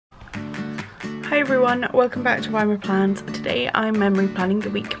Hi everyone, welcome back to Rymerplans. Today I'm memory planning the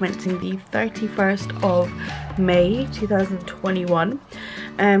week commencing the 31st of May 2021.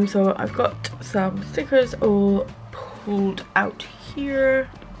 So I've got some stickers all pulled out here.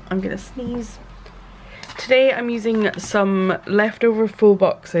 I'm gonna sneeze. Today I'm using some leftover full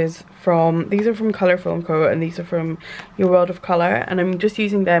boxes from, these are from Colourful and Co and these are from Your World of Colour, and I'm just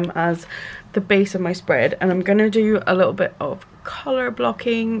using them as the base of my spread, and I'm gonna do a little bit of colour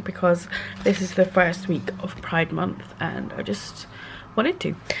blocking because this is the first week of Pride Month and I just wanted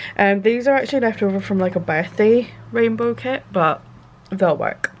to. These are actually left over from like a birthday rainbow kit, but they'll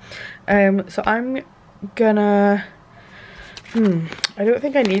work. So I'm gonna I don't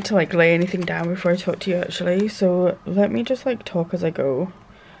think I need to like lay anything down before I talk to you actually, so let me just like talk as I go.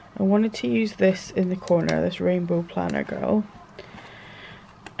 I wanted to use this in the corner, this rainbow planner girl.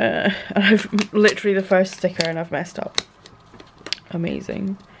 And I've literally the first sticker and I've messed up.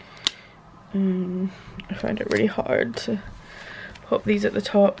 Amazing. I find it really hard to pop these at the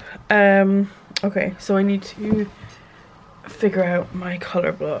top. Okay, so I need to figure out my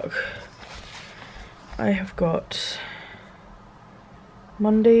colour block. I have got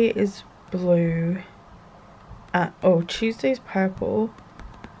Monday is blue. Tuesday's purple.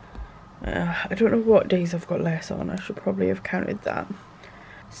 I don't know what days I've got less on. I should probably have counted that.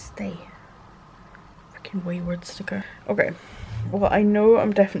 Stay. Freaking wayward sticker. Okay. Well, I know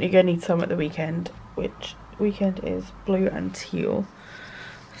I'm definitely going to need some at the weekend, which weekend is blue and teal.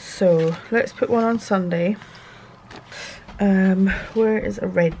 So let's put one on Sunday. Where is a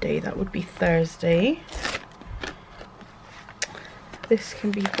red day? That would be Thursday. This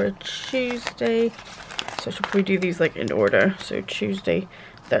can be for Tuesday. So I should probably do these like in order. So Tuesday,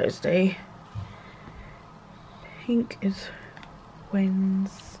 Thursday. Pink is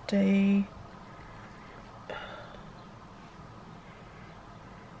Wednesday.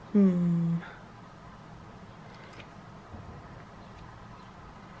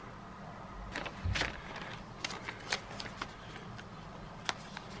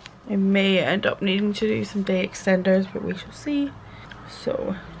 I may end up needing to do some day extenders, but we shall see.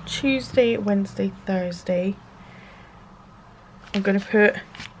 So Tuesday, Wednesday, Thursday. I'm gonna put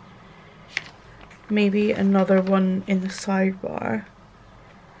maybe another one in the sidebar.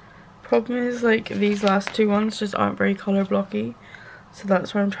 Problem is like these last two ones just aren't very colour blocky, so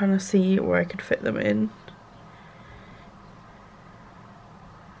that's where I'm trying to see where I could fit them in.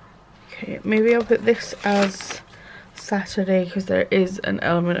 Okay, maybe I'll put this as Saturday because there is an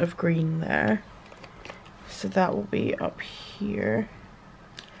element of green there, so that will be up here.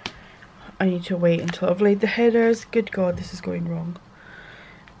 I need to wait until I've laid the headers. Good God, this is going wrong.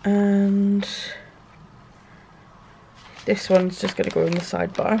 And this one's just going to go in the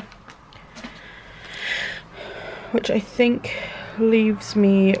sidebar, which I think leaves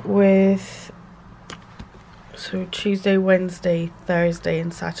me with, so Tuesday, Wednesday, Thursday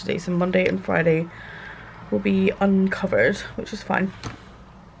and Saturday. So Monday and Friday will be uncovered, which is fine,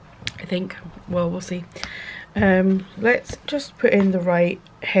 I think. Well, we'll see. Let's just put in the right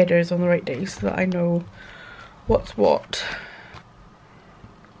headers on the right days so that I know what's what.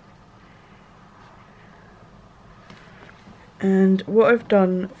 And what I've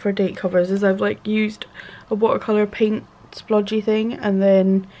done for date covers is I've like used a watercolor paint splodgy thing and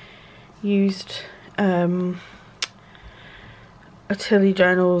then used a Tilly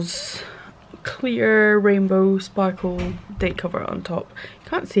Journals clear rainbow sparkle date cover on top. You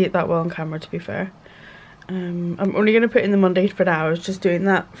can't see it that well on camera, to be fair. I'm only going to put in the Monday for now. I was just doing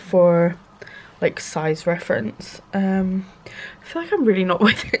that for like size reference. I feel like I'm really not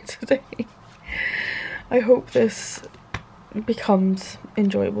with it today. I hope this becomes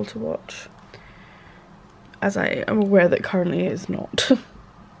enjoyable to watch, as I am aware that currently it is not.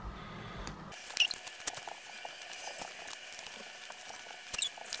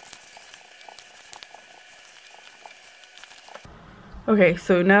 Okay,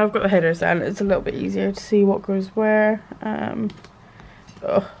 so now I've got the headers down, it's a little bit easier to see what goes where.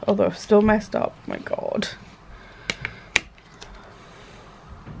 Although I've still messed up, my God.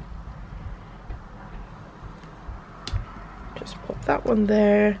 Just pop that one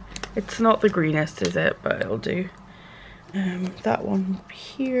there. It's not the greenest, is it? But it'll do. That one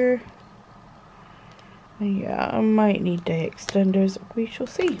here. And yeah, I might need day extenders. We shall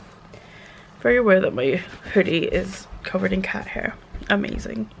see. Very aware that my hoodie is covered in cat hair.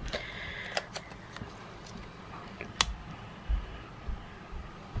 Amazing.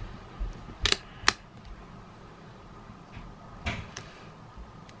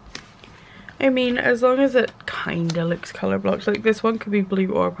 I mean, as long as it kinda looks colour blocked, like this one could be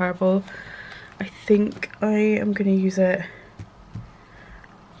blue or purple. I think I am gonna use it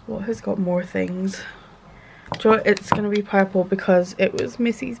What has got more things? Do you know what? It's going to be purple because it was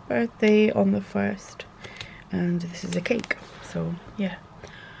Missy's birthday on the 1st. And this is a cake. So, yeah.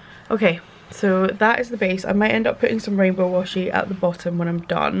 Okay, so that is the base. I might end up putting some rainbow washi at the bottom when I'm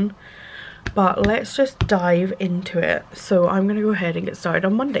done. But let's just dive into it. So I'm going to go ahead and get started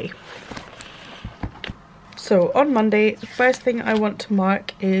on Monday. So on Monday, the first thing I want to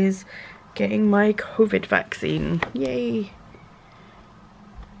mark is getting my COVID vaccine. Yay!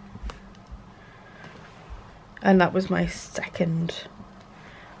 And that was my second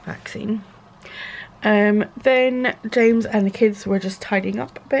vaccine. Then James and the kids were just tidying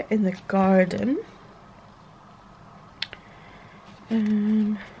up a bit in the garden.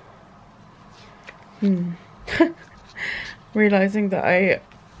 Realising that I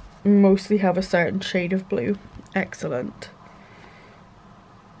mostly have a certain shade of blue. Excellent.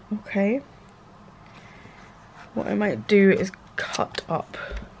 Okay. What I might do is cut up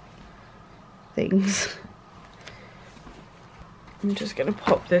things. I'm just gonna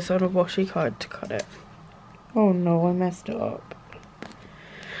pop this on a washi card to cut it. Oh no, I messed it up.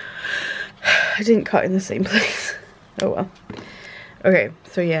 I didn't cut in the same place. Oh well. Okay,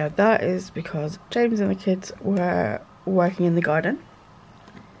 so yeah, that is because James and the kids were working in the garden.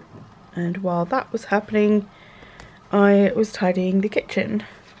 And while that was happening, I was tidying the kitchen.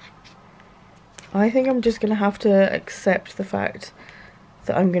 I think I'm just gonna have to accept the fact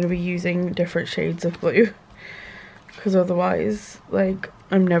that I'm gonna be using different shades of blue. Because otherwise, like,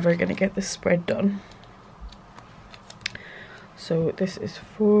 I'm never gonna get this spread done. So this is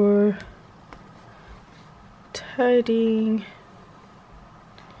for tidying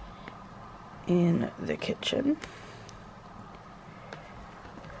in the kitchen.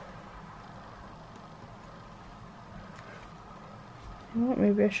 You know what,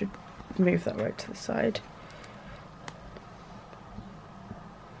 maybe I should move that right to the side.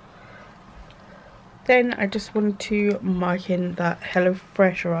 Then I just wanted to mark in that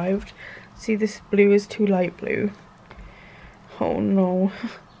HelloFresh arrived. See, this blue is too light blue. Oh no.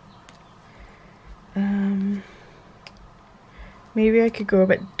 Maybe I could go a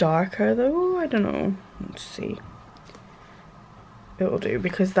bit darker though, I don't know. Let's see. It'll do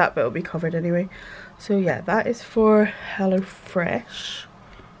because that bit will be covered anyway. So yeah, that is for HelloFresh.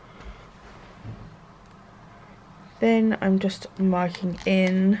 Then I'm just marking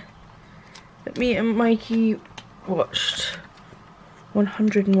in that me and Mikey watched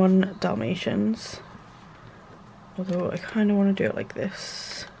 101 Dalmatians. Although I kind of want to do it like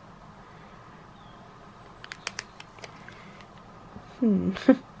this.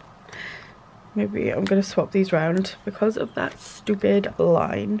 Maybe I'm going to swap these round because of that stupid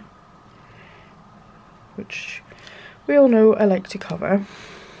line. Which we all know I like to cover.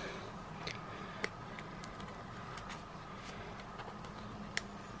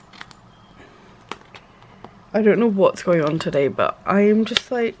 I don't know what's going on today, but I am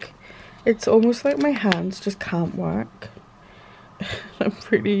just like, it's almost like my hands just can't work. I'm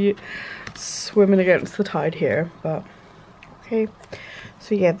pretty swimming against the tide here, but okay.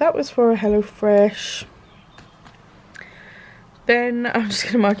 So yeah, that was for HelloFresh. Then I'm just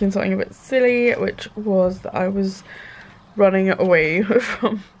going to mark in something a bit silly, which was that I was running away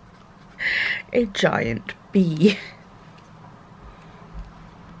from a giant bee.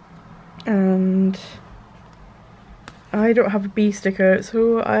 And I don't have a bee sticker,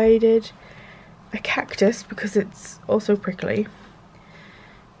 so I did a cactus because it's also prickly.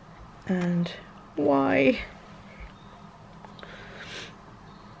 And why?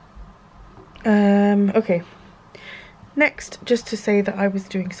 Okay. Next, just to say that I was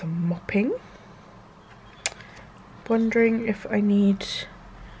doing some mopping. Wondering if I need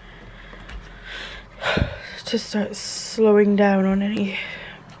to start slowing down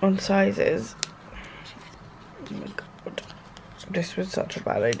on sizes. Oh my god. This was such a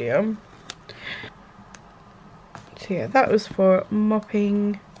bad idea. So yeah, that was for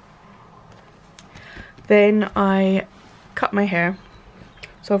mopping. Then I cut my hair.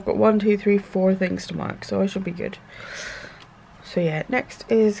 So I've got 1, 2, 3, 4 things to mark, so I should be good. So yeah, next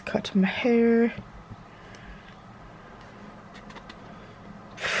is cut my hair.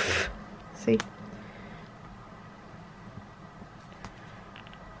 See?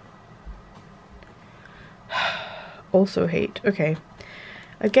 Also hate. Okay.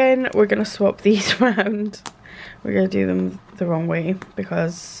 Again, we're gonna swap these around. We're gonna do them the wrong way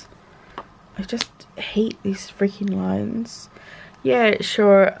because I just hate these freaking lines. Yeah,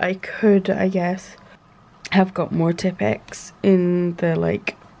 sure, I could, I guess, have got more Tipp-Ex in the,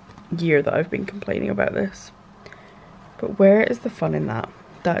 like, year that I've been complaining about this. But where is the fun in that?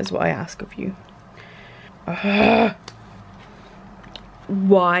 That is what I ask of you.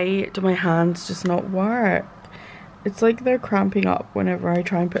 why do my hands just not work? It's like they're cramping up whenever I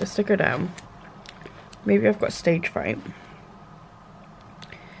try and put a sticker down. Maybe I've got stage fright.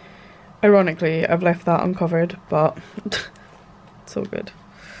 Ironically, I've left that uncovered, but it's all good.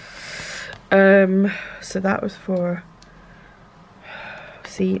 So that was for...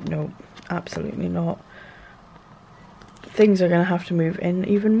 See, no, absolutely not. Things are going to have to move in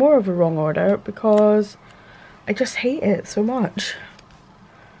even more of a wrong order because I just hate it so much.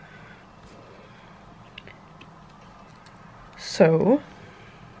 So,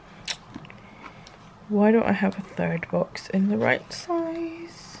 why don't I have a third box in the right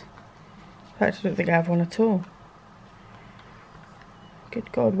size? In fact, I don't think I have one at all.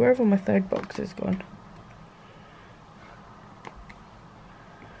 Good God, where have all my third boxes gone?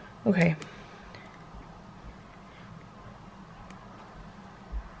 Okay.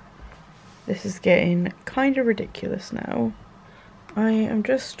 This is getting kind of ridiculous now. I am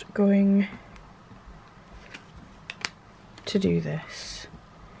just going to do this.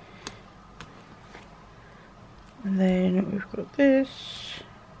 And then we've got this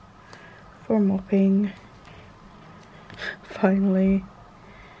for mopping. Finally.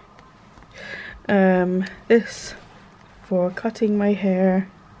 This for cutting my hair.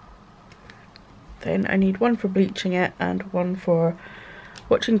 Then I need one for bleaching it and one for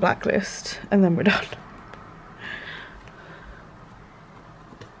watching Blacklist, and then we're done.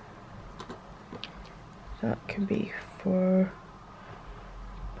 That can be for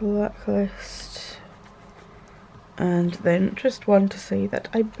Blacklist, and then just one to say that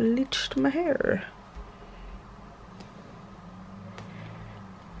I bleached my hair.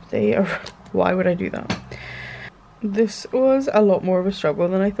 They are... Why would I do that? This was a lot more of a struggle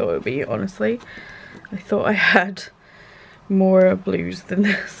than I thought it would be, honestly. I thought I had more blues than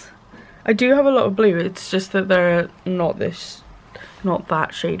this. I do have a lot of blue, it's just that they're not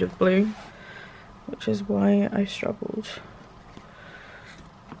that shade of blue, which is why I struggled.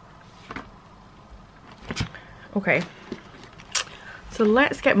 Okay, so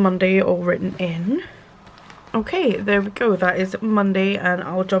let's get Monday all written in. Okay, there we go, that is Monday, and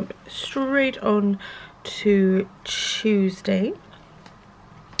I'll jump straight on to Tuesday.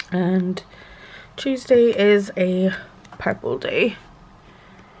 And Tuesday is a purple day.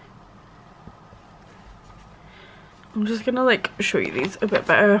 I'm just gonna like show you these a bit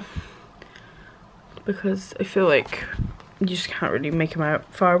better because I feel like you just can't really make them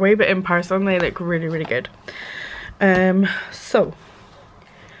out far away, but in person they look really, really good. So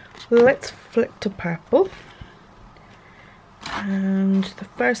let's flip to purple. And the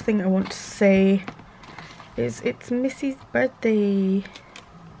first thing I want to say is it's Missy's birthday.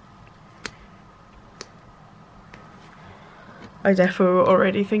 I defo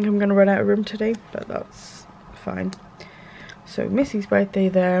already think I'm gonna run out of room today, but that's fine. So Missy's birthday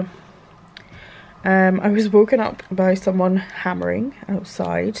there. I was woken up by someone hammering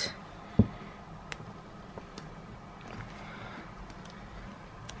outside.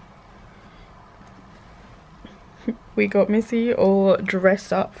 We got Missy all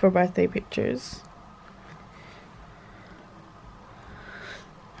dressed up for birthday pictures.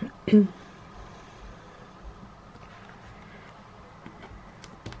 I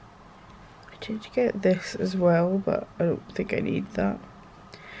did get this as well, but I don't think I need that.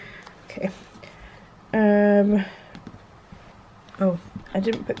 Okay. Oh, I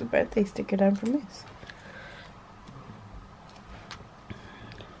didn't put the birthday sticker down for Miss.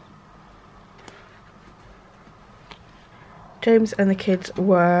 James and the kids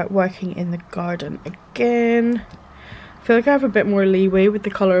were working in the garden again. I feel like I have a bit more leeway with the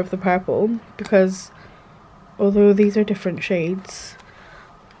colour of the purple because although these are different shades,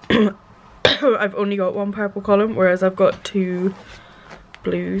 I've only got one purple column, whereas I've got two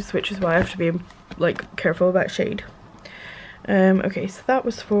blues, which is why I have to be like careful about shade. Okay, so that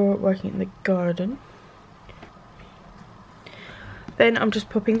was for working in the garden. Then I'm just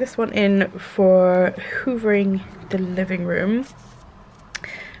popping this one in for hoovering the living room.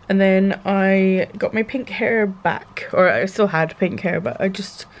 And then I got my pink hair back, or I still had pink hair, but I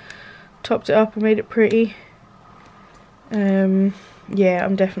just topped it up and made it pretty. Yeah,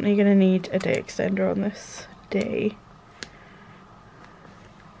 I'm definitely gonna need a day extender on this day.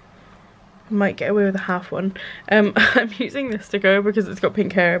 Might get away with a half one. I'm using this sticker because it's got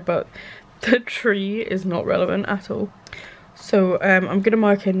pink hair, but the tree is not relevant at all. So I'm gonna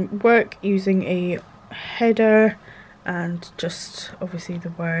mark in work using a header and just obviously the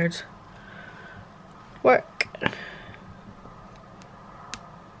word work.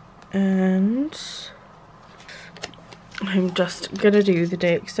 And I'm just gonna do the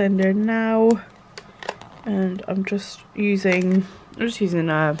day extender now, and I'm just using I'm just using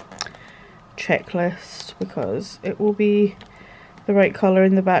a checklist because it will be the right colour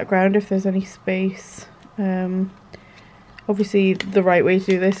in the background if there's any space. Obviously the right way to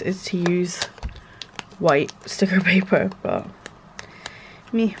do this is to use white sticker paper, but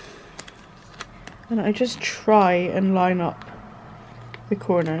me. And I just try and line up the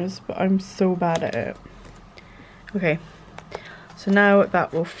corners, but I'm so bad at it. Okay, so now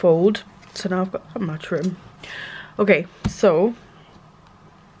that will fold. So now I've got that much room. Okay, so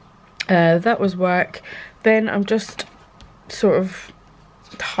that was work. Then I'm just sort of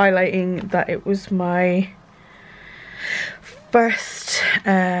highlighting that it was my first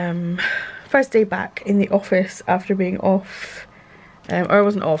day back in the office after being off, or I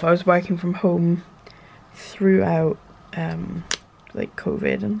wasn't off, I was working from home throughout like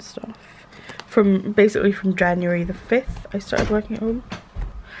COVID and stuff. Basically from January the 5th I started working at home.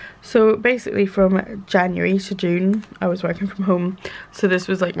 So basically from January to June I was working from home, so this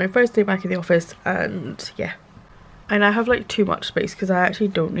was like my first day back in the office. And yeah, and I have like too much space because I actually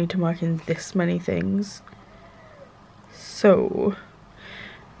don't need to mark in this many things. So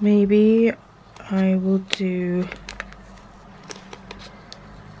maybe I will do,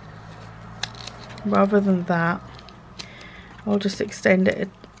 rather than that, I'll just extend it a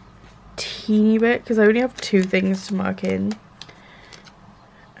teeny bit because I only have 2 things to mark in.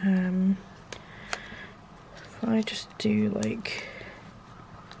 If I just do like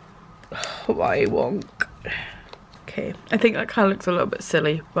Hawaii wonk. Okay, I think that kind of looks a little bit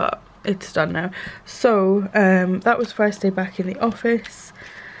silly, but it's done now. So that was first day back in the office,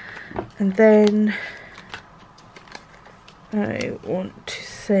 and then I want to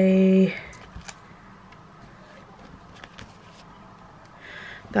say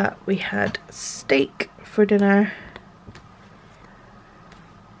that we had steak for dinner.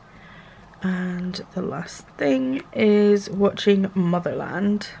 And the last thing is watching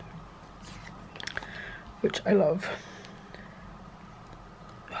Motherland, which I love.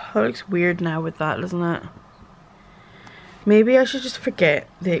 That looks weird now with that, doesn't it? Maybe I should just forget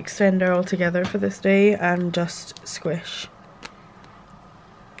the extender altogether for this day and just squish.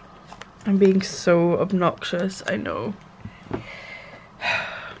 I'm being so obnoxious, I know.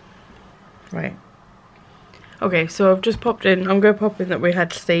 Right. Okay, so I've just popped in, I'm going to pop in that we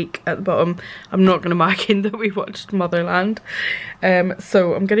had steak at the bottom. I'm not going to mark in that we watched Motherland.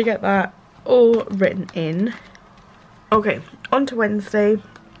 So I'm going to get that all written in. Okay, on to Wednesday.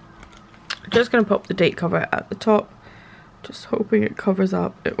 Just going to pop the date cover at the top. Just hoping it covers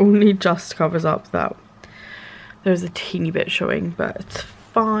up. It only just covers up that. There's a teeny bit showing, but it's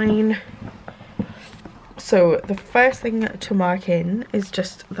fine. So the first thing to mark in is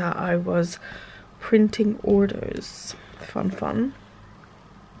just that I was printing orders. Fun.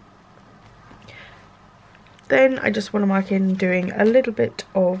 Then I just want to mark in doing a little bit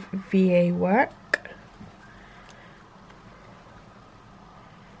of VA work.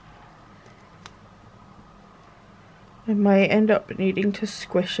 I might end up needing to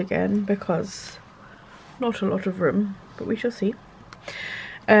squish again because not a lot of room, but we shall see.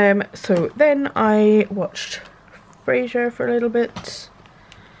 So then I watched Frasier for a little bit.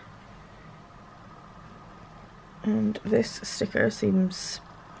 And this sticker seems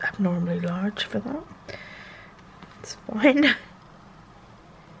abnormally large for that. It's fine.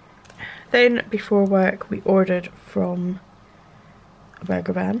 Then before work we ordered from a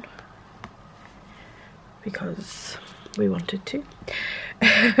burger van because we wanted to.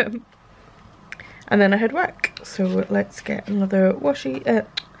 And then I had work. So let's get another washi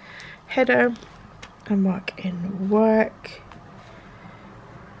header and mark in work.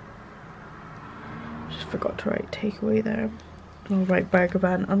 Forgot to write takeaway there. I'll write burger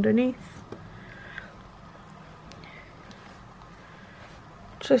van underneath.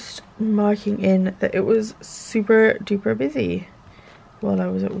 Just marking in that it was super duper busy while I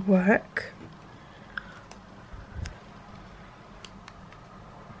was at work.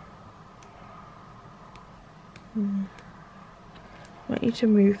 Might need to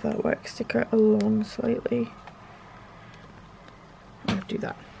move that work sticker along slightly. I'll do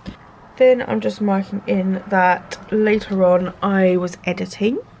that. Then I'm just marking in that later on I was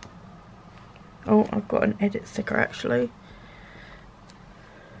editing. Oh, I've got an edit sticker actually.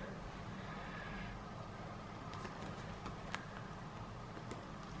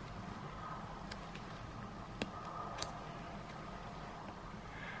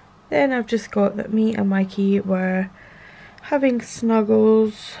 Then I've just got that me and Mikey were having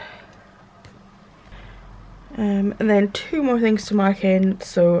snuggles. And then 2 more things to mark in.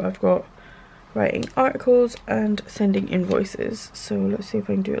 So I've got writing articles and sending invoices. So let's see if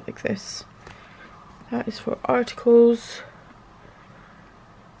I can do it like this. That is for articles.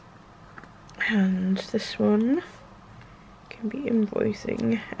 And this one can be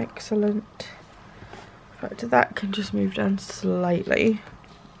invoicing. Excellent. In fact, that can just move down slightly.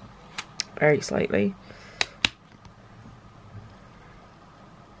 Very slightly.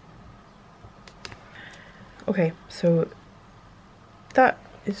 Okay, so that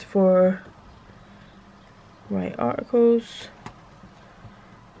is for write articles,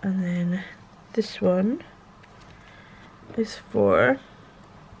 and then this one is for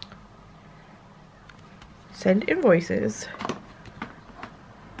send invoices.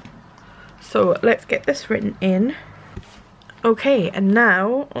 So let's get this written in. Okay, and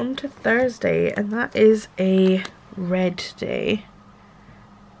now on to Thursday, and that is a red day.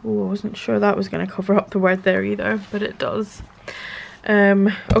 Oh, I wasn't sure that was going to cover up the word there either, but it does.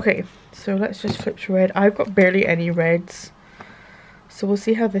 Okay, so let's just flip to red. I've got barely any reds, so we'll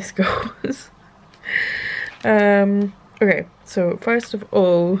see how this goes. Okay, so first of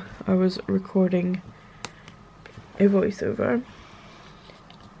all, I was recording a voiceover.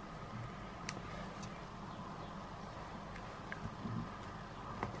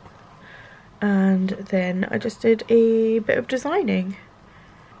 And then I just did a bit of designing.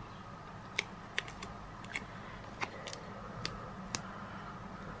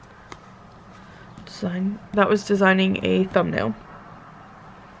 That was designing a thumbnail.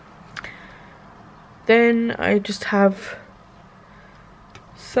 Then I just have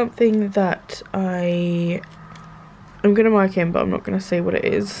something that I'm gonna mark in, but I'm not gonna say what it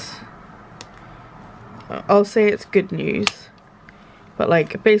is. I'll say it's good news, but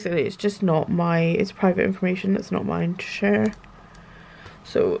like basically it's just not it's private information that's not mine to share.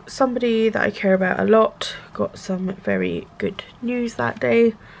 So somebody that I care about a lot got some very good news that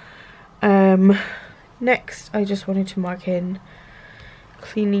day. Next, I just wanted to mark in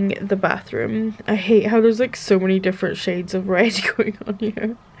cleaning the bathroom. I hate how there's like so many different shades of red going on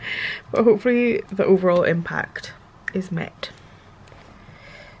here, but hopefully the overall impact is met.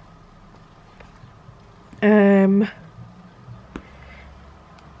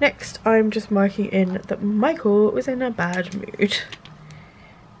 Next, I'm just marking in that Michael was in a bad mood.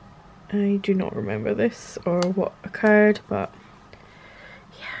 I do not remember this or what occurred, but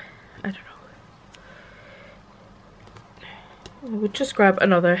yeah, I don't know. I would just grab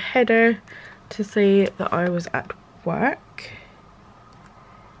another header to say that I was at work.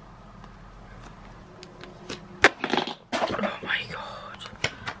 Oh my god.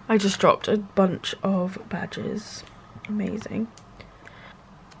 I just dropped a bunch of badges. Amazing.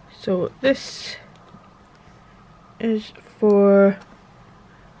 So this is for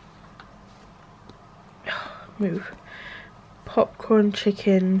popcorn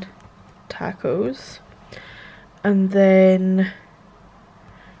chicken tacos. And then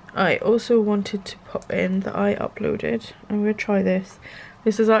I also wanted to pop in that I uploaded. I'm going to try this.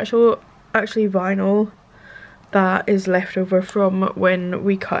 This is actually vinyl that is left over from when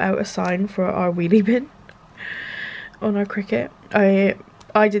we cut out a sign for our wheelie bin on our Cricut.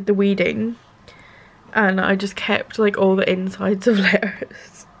 I did the weeding and I just kept like all the insides of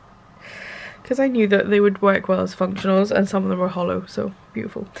letters because I knew that they would work well as functionals, and some of them were hollow, so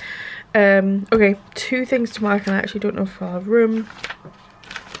beautiful. Okay, two things to mark, and I actually don't know if I'll have room.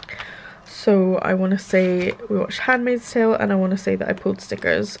 So I want to say we watched Handmaid's Tale, and I want to say that I pulled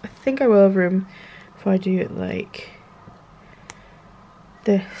stickers. I think I will have room if I do it like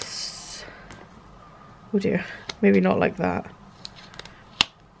this. Oh dear, maybe not like that.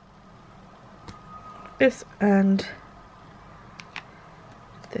 This and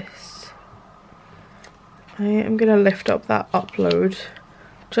this. I am going to lift up that upload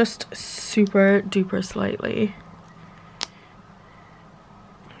just super duper slightly.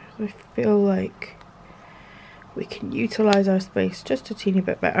 I feel like we can utilize our space just a teeny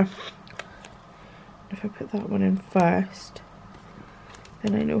bit better. If I put that one in first,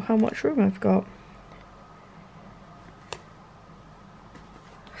 then I know how much room I've got.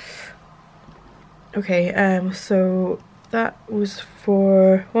 Okay, so that was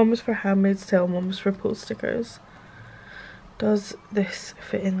for, one was for Handmaid's Tale, one was for pull stickers. Does this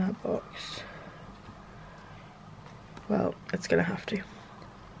fit in that box? Well, it's gonna have to.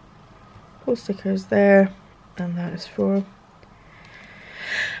 Pull stickers there, and that is for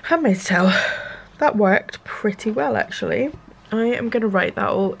Handmaid's Tale. That worked pretty well actually. I am gonna write that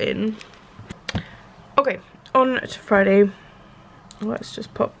all in. Okay, on to Friday. Let's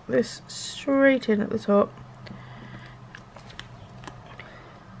just pop this straight in at the top.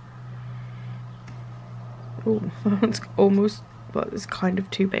 Oh, that one's almost, well, it's kind of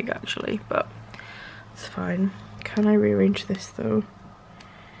too big actually, but it's fine. Can I rearrange this though?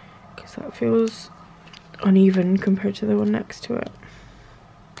 Because that feels uneven compared to the one next to it.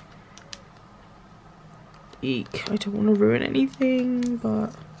 week. I don't want to ruin anything,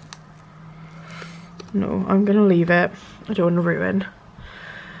 but no, I'm gonna leave it. I don't want to ruin.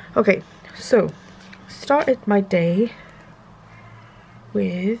 Okay, so started my day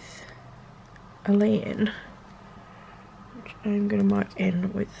with a lay-in, which I'm gonna mark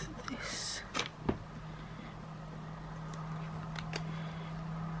in with this.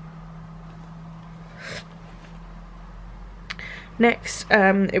 Next,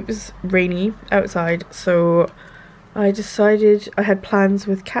 it was rainy outside, so I decided, I had plans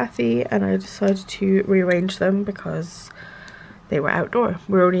with Kathy and I decided to rearrange them because they were outdoor.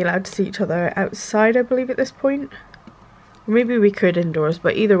 We're only allowed to see each other outside, I believe, at this point. Maybe we could indoors,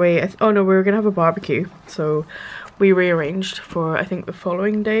 but either way, oh no, we were gonna have a barbecue, so we rearranged for, I think, the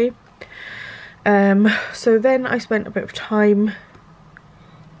following day. So then I spent a bit of time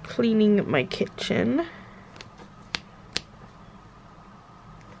cleaning my kitchen.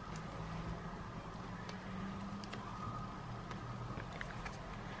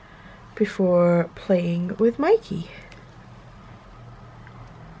 Before playing with Mikey.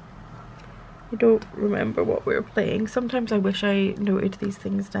 I don't remember what we were playing. Sometimes I wish I noted these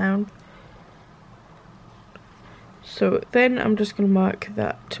things down. So then I'm just going to mark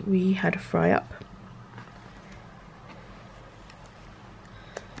that we had a fry up.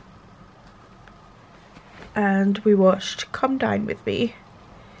 And we watched Come Dine With Me.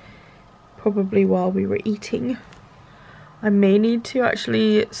 Probably while we were eating. I may need to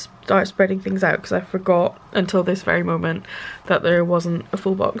actually start spreading things out because I forgot until this very moment that there wasn't a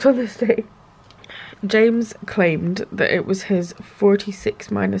full box on this day. James claimed that it was his 46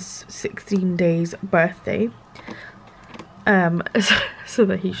 minus 16 days birthday, so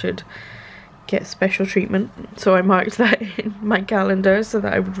that he should get special treatment. So I marked that in my calendar so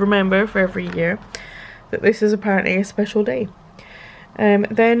that I would remember for every year that this is apparently a special day.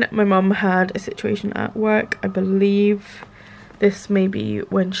 Then my mum had a situation at work. I believe this may be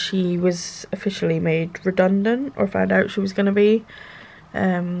when she was officially made redundant or found out she was going to be.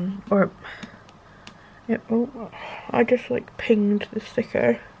 Oh, I just like pinged the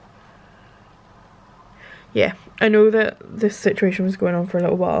sticker. Yeah, I know that this situation was going on for a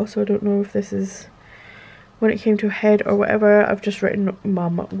little while, so I don't know if this is when it came to a head or whatever. I've just written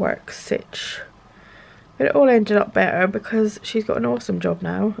mum work sitch. But it all ended up better because she's got an awesome job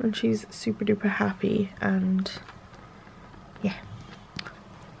now and she's super duper happy, and yeah,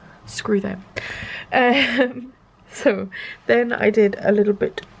 screw them. So then I did a little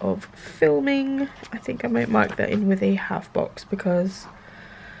bit of filming. I think I might mark that in with a half box because,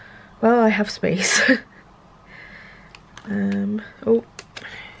 well, I have space. Oh,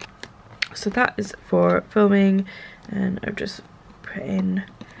 so that is for filming, and I've just put in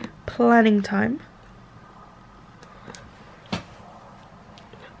planning time.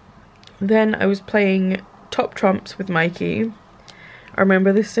 Then I was playing Top Trumps with Mikey. I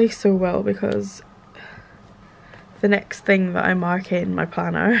remember this day so well because the next thing that I mark in my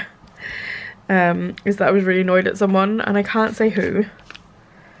planner is that I was really annoyed at someone, and I can't say who,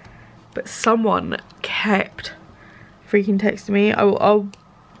 but someone kept freaking texting me.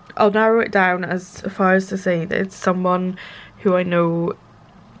 I'll narrow it down as far as to say that it's someone who I know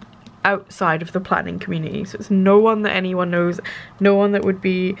outside of the planning community, so it's no one that anyone knows, no one that would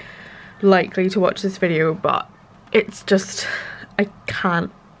be likely to watch this video, but it's just, I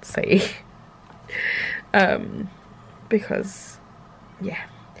can't say because yeah.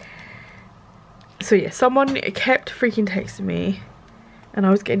 So yeah, someone kept freaking texting me and I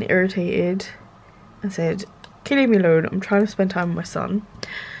was getting irritated and said, can you leave me alone, I'm trying to spend time with my son.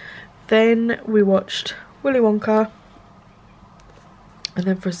 Then we watched Willy Wonka, and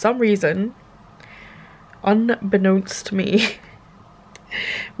then for some reason, unbeknownst to me,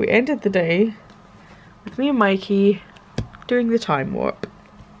 we ended the day with me and Mikey doing the time warp.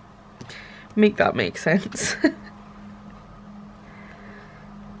 Make that make sense.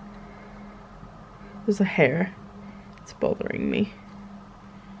 There's a hair, it's bothering me.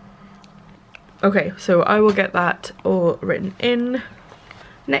 Okay, so I will get that all written in.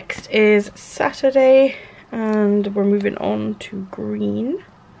 Next is Saturday, and we're moving on to green.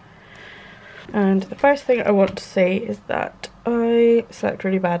 And the first thing I want to say is that I slept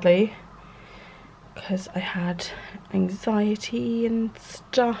really badly because I had anxiety and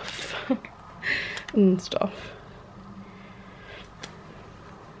stuff.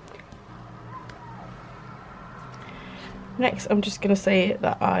 Next, I'm just going to say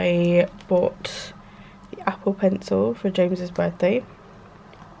that I bought the Apple Pencil for James's birthday.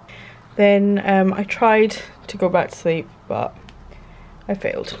 Then I tried to go back to sleep, but I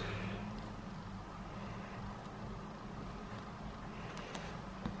failed.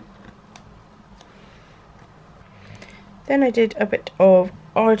 Then I did a bit of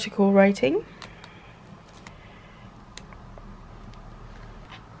article writing.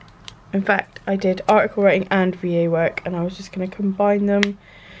 In fact, I did article writing and VA work, and I was just going to combine them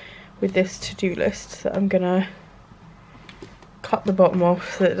with this to-do list that I'm going to cut the bottom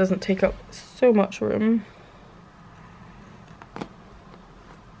off so that it doesn't take up so much room.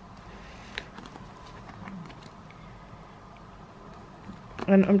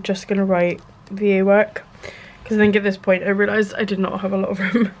 And I'm just going to write VA work, because I think at this point I realised I did not have a lot of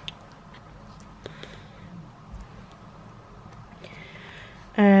room.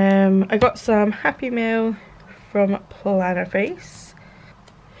 I got some Happy Mail from Plannerface,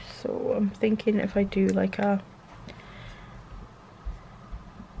 so I'm thinking if I do like a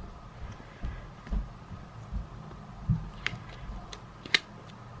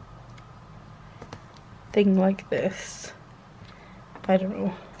thing like this, I don't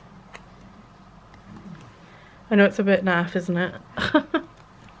know. I know it's a bit naff, isn't it?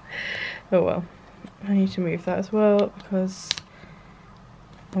 Oh well, I need to move that as well because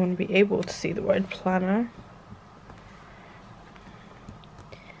I want to be able to see the word planner.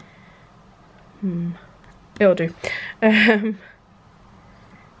 It'll do.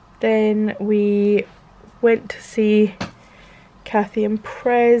 Then we went to see Kathy and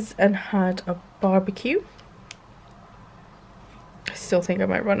Prez and had a barbecue. I still think I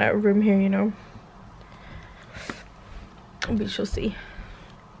might run out of room here, you know. We shall see.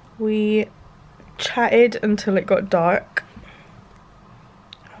 We chatted until it got dark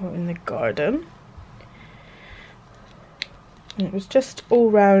out in the garden. And it was just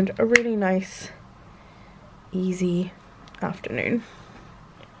all round a really nice, easy afternoon.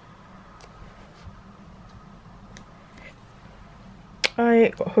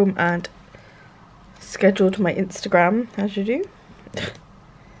 I got home and scheduled my Instagram, as you do.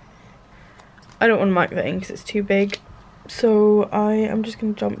 I don't want to mark that in because it's too big, so I am just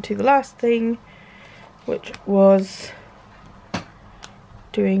going to jump to the last thing, which was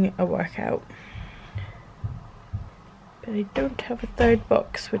doing a workout. But I don't have a third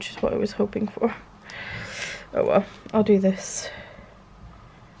box, which is what I was hoping for. Oh well, I'll do this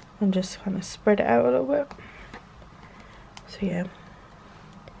and just kind of spread it out a little bit. So yeah,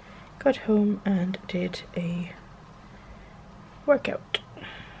 got home and did a workout.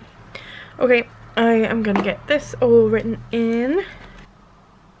 Okay, I am gonna get this all written in.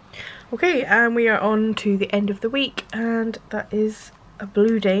 Okay, and we are on to the end of the week, and that is a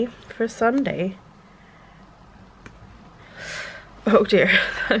blue day for Sunday. Oh dear,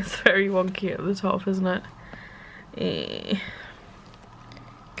 that's very wonky at the top, isn't it?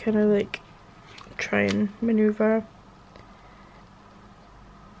 Kind of like try and maneuver.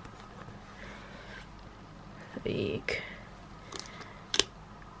 Like.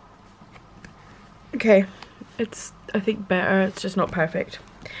 Okay, it's I think better, it's just not perfect.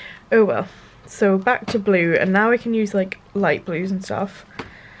 Oh well, so back to blue, and now I can use like light blues and stuff.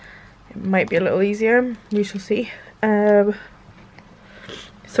 It might be a little easier, we shall see.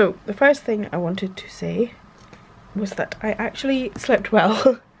 So the first thing I wanted to say was that I actually slept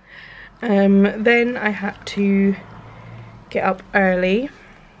well. Then I had to get up early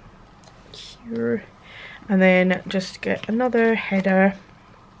here and then just get another header.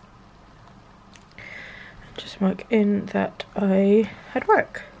 Just mark in that I had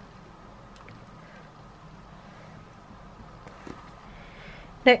work.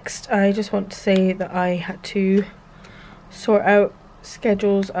 Next, I just want to say that I had to sort out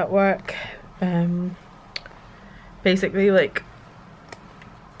schedules at work. Basically, like,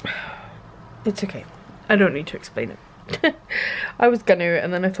 it's okay, I don't need to explain it. I was gonna,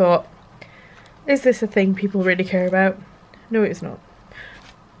 and then I thought, is this a thing people really care about? No, it's not,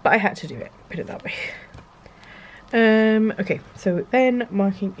 but I had to do it, put it that way. Okay, so then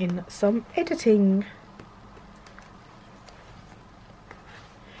marking in some editing.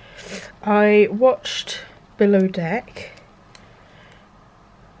 I watched Below Deck.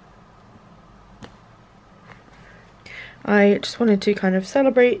 I just wanted to kind of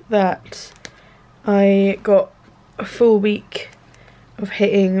celebrate that I got a full week of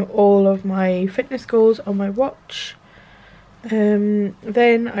hitting all of my fitness goals on my watch. Then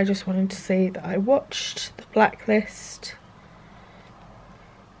I just wanted to say that I watched The Blacklist.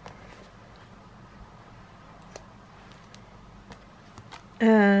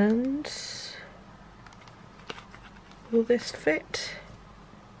 And will this fit?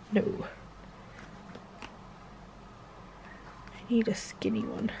 No. I need a skinny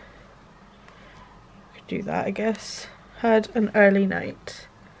one. Could do that, I guess. Had an early night,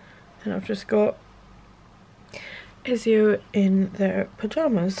 and I've just got Izio in their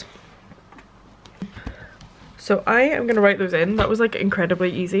pajamas. So I am going to write those in. That was like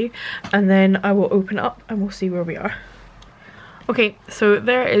incredibly easy. And then I will open up and we'll see where we are. Okay, so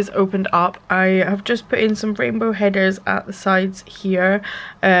there is opened up. I have just put in some rainbow headers at the sides here,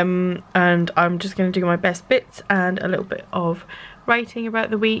 and I'm just going to do my best bits and a little bit of writing about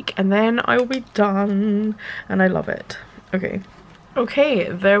the week, and then I will be done, and I love it. Okay,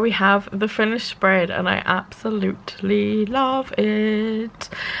 there we have the finished spread, and I absolutely love it.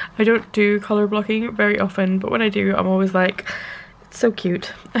 I don't do colour blocking very often, but when I do, I'm always like, it's so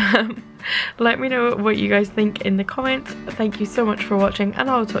cute. Let me know what you guys think in the comments. Thank you so much for watching, and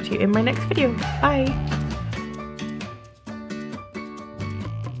I'll talk to you in my next video. Bye!